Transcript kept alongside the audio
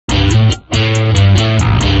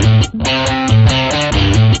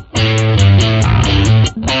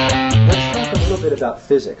about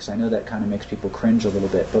physics. I know that kind of makes people cringe a little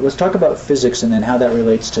bit, but let's talk about physics and then how that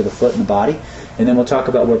relates to the foot and the body, and then we'll talk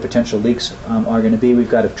about where potential leaks are going to be. We've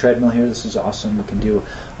got a treadmill here. This is awesome. We can do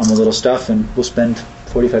the little stuff, and we'll spend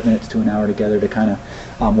 45 minutes to an hour together to kind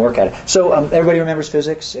of work at it. So everybody remembers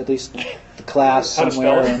physics, at least the class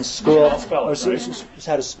somewhere in school, or just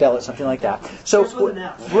how to spell it, something like that. So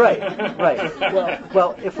right.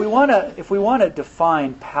 Well, if we want to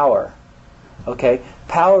define power, okay,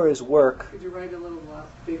 power is work. Could you write a little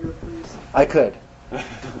bigger, please? I could.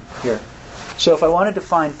 Here. So if I want to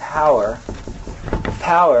define power,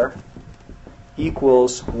 power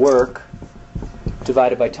equals work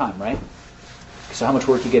divided by time, right? So how much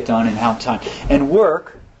work you get done and how time. And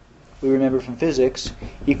work, we remember from physics,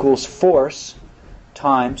 equals force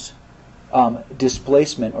times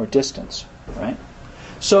displacement or distance, right?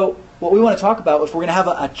 So what we want to talk about, if we're going to have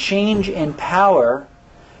a change in power,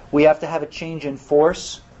 we have to have a change in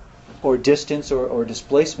force or distance or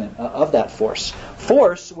displacement of that force.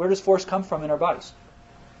 Force, where does force come from in our bodies?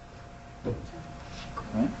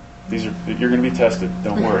 Right? You're going to be tested.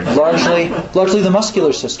 Don't worry. Largely the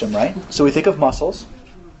muscular system, right? So we think of muscles,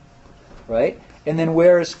 right? And then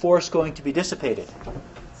where is force going to be dissipated?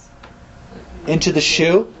 Into the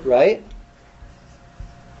shoe, right?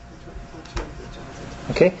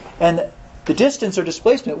 Okay. And the distance or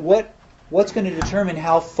displacement, what's going to determine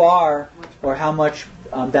how far or how much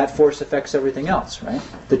that force affects everything else, right?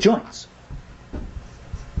 The joints.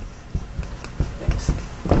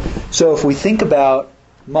 So if we think about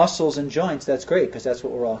muscles and joints, that's great, because that's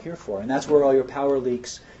what we're all here for. And that's where all your power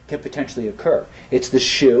leaks can potentially occur. It's the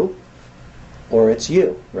shoe, or it's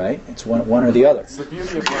you, right? It's one or the other. It's the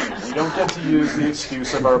beauty of learning. We don't get to use the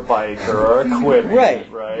excuse of our bike or our equipment.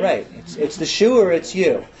 Right. It's the shoe or it's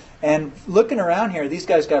you. And looking around here, these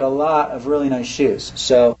guys got a lot of really nice shoes.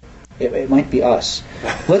 So it might be us.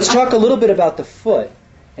 Let's talk a little bit about the foot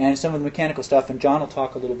and some of the mechanical stuff, and John will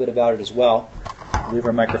talk a little bit about it as well. Leave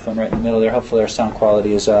our microphone right in the middle there. Hopefully our sound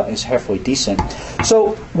quality is halfway decent.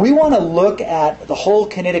 So we want to look at the whole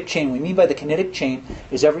kinetic chain. What we mean by the kinetic chain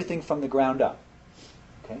is everything from the ground up.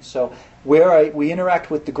 Okay, so where we interact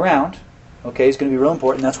with the ground, okay, is going to be real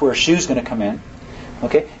important. That's where a shoe is going to come in.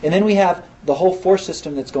 Okay, and then we have the whole force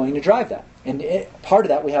system that's going to drive that. And part of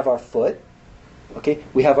that, we have our foot. Okay,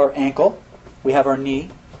 we have our ankle, we have our knee,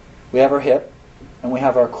 we have our hip, and we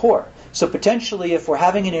have our core. So potentially, if we're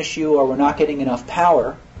having an issue or we're not getting enough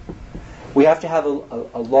power, we have to have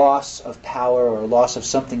a loss of power or a loss of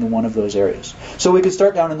something in one of those areas. So we could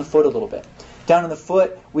start down in the foot a little bit. Down in the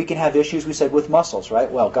foot, we can have issues, we said, with muscles,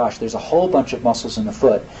 right? Well, gosh, there's a whole bunch of muscles in the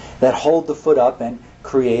foot that hold the foot up and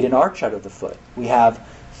create an arch out of the foot. We have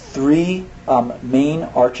three main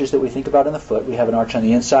arches that we think about in the foot. We have an arch on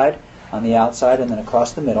the inside, on the outside, and then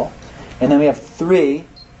across the middle. And then we have three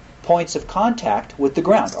points of contact with the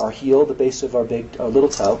ground: our heel, the base of our little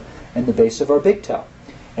toe, and the base of our big toe.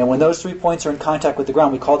 And when those 3 points are in contact with the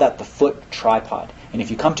ground, we call that the foot tripod. And if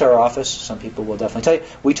you come to our office, some people will definitely tell you,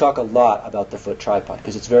 we talk a lot about the foot tripod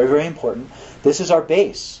because it's very, very important. This is our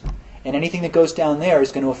base, and anything that goes down there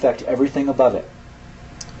is going to affect everything above it.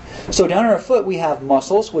 So down in our foot, we have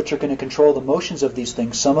muscles which are going to control the motions of these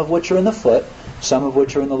things, some of which are in the foot, some of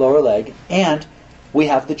which are in the lower leg, and we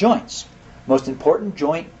have the joints. Most important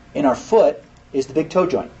joint in our foot is the big toe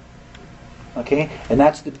joint. Okay, and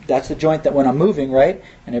that's the joint that when I'm moving, right,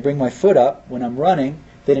 and I bring my foot up, when I'm running,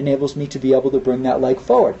 that enables me to be able to bring that leg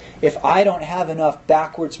forward. If I don't have enough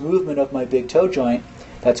backwards movement of my big toe joint,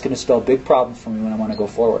 that's going to spell big problems for me when I want to go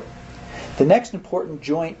forward. The next important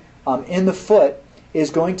joint in the foot is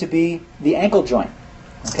going to be the ankle joint.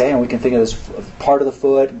 Okay, and we can think of this part of the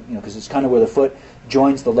foot, because it's kind of where the foot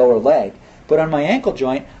joins the lower leg. But on my ankle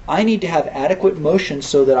joint, I need to have adequate motion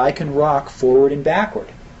so that I can rock forward and backward.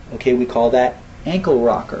 Okay, we call that ankle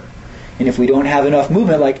rocker. And if we don't have enough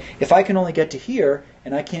movement, like if I can only get to here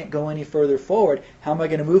and I can't go any further forward, how am I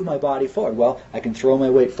going to move my body forward? Well, I can throw my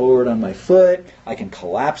weight forward on my foot, I can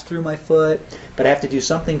collapse through my foot, but I have to do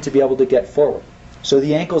something to be able to get forward. So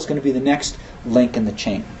the ankle is going to be the next link in the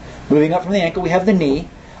chain. Moving up from the ankle, we have the knee.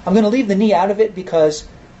 I'm going to leave the knee out of it because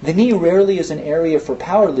the knee rarely is an area for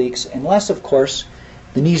power leaks unless, of course,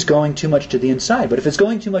 the knee's going too much to the inside. But if it's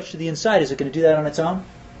going too much to the inside, is it going to do that on its own?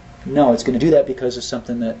 No, it's going to do that because of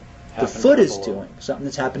something that the foot is doing, something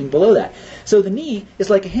that's happening below that. So the knee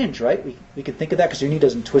is like a hinge, right? We can think of that because your knee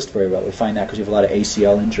doesn't twist very well. We find that because we have a lot of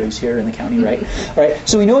ACL injuries here in the county, right? All right.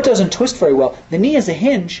 So we know it doesn't twist very well. The knee is a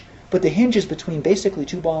hinge, but the hinge is between basically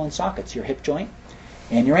two ball and sockets, your hip joint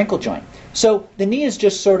and your ankle joint. So the knee is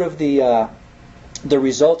just sort of the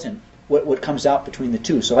resultant, what comes out between the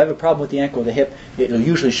two. So if I have a problem with the ankle or the hip, it'll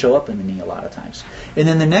usually show up in the knee a lot of times. And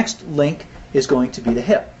then the next link is going to be the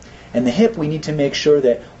hip. And the hip, we need to make sure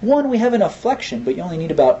that, one, we have enough flexion, but you only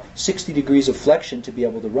need about 60 degrees of flexion to be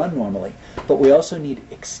able to run normally. But we also need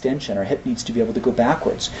extension. Our hip needs to be able to go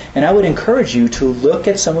backwards. And I would encourage you to look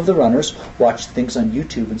at some of the runners, watch things on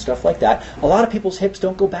YouTube and stuff like that. A lot of people's hips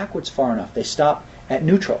don't go backwards far enough. They stop at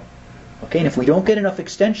neutral. Okay, and if we don't get enough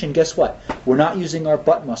extension, guess what? We're not using our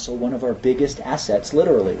butt muscle, one of our biggest assets,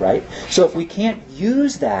 literally, right? So if we can't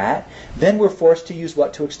use that, then we're forced to use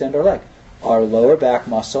what to extend our leg? Our lower back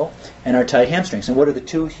muscle and our tight hamstrings. And what are the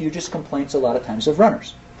two hugest complaints a lot of times of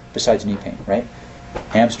runners, besides knee pain, right?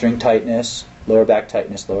 Hamstring tightness, lower back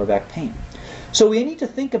pain. So we need to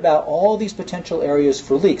think about all these potential areas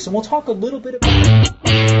for leaks. And we'll talk a little bit about